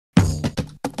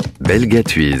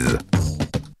Belgatwizz.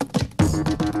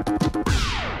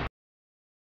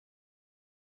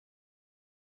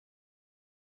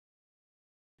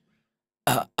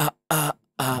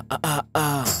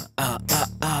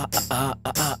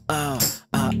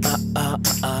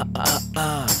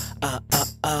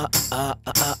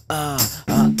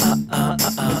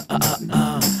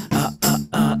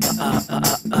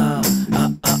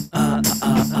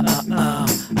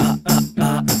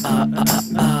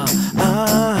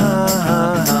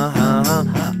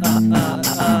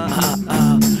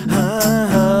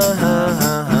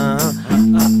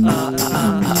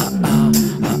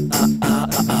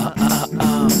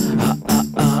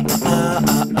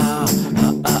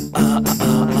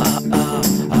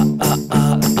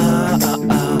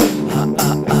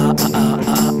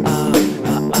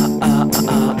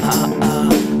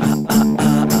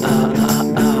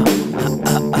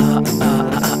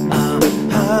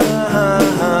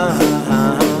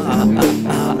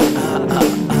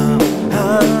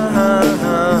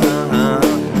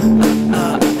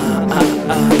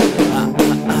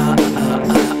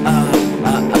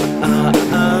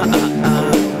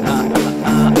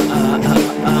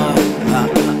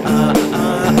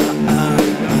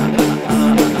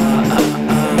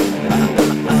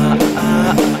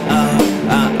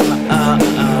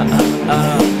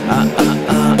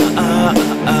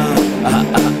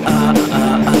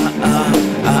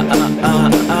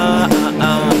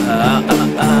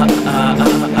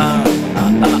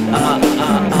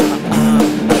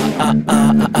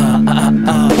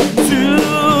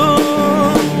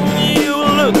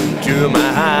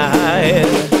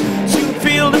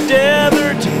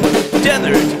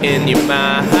 In your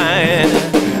mind,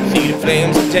 see the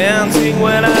flames dancing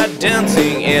when I'm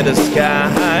dancing in the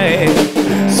sky.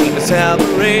 See myself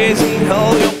raising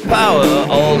all your power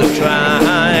all the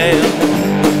time.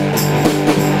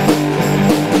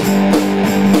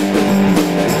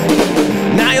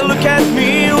 Now you look at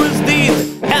me with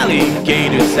these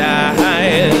alligator's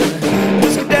eyes.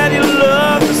 Just that you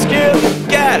love the skill,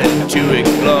 got it to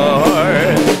explore.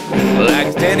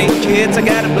 Like standing kids, I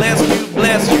gotta bless you,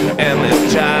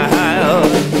 endless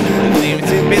child. Leave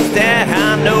me to that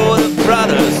I know the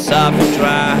brothers of the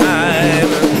tribe.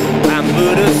 I'm a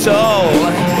Voodoo soul,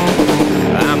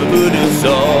 I'm a Voodoo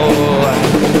soul,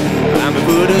 I'm a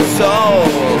Voodoo soul,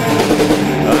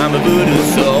 I'm a Voodoo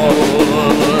soul.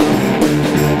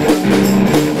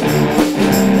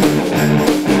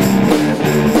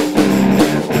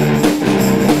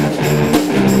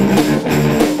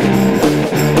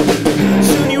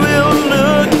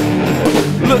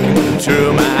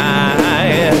 Through my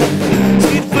eyes,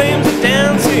 see the flames are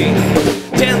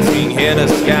dancing in the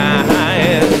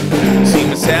sky. See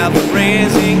myself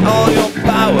raising all your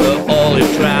power, all your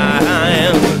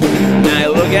triumph. Now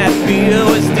you look at me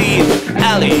with these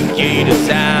alligator's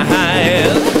eyes.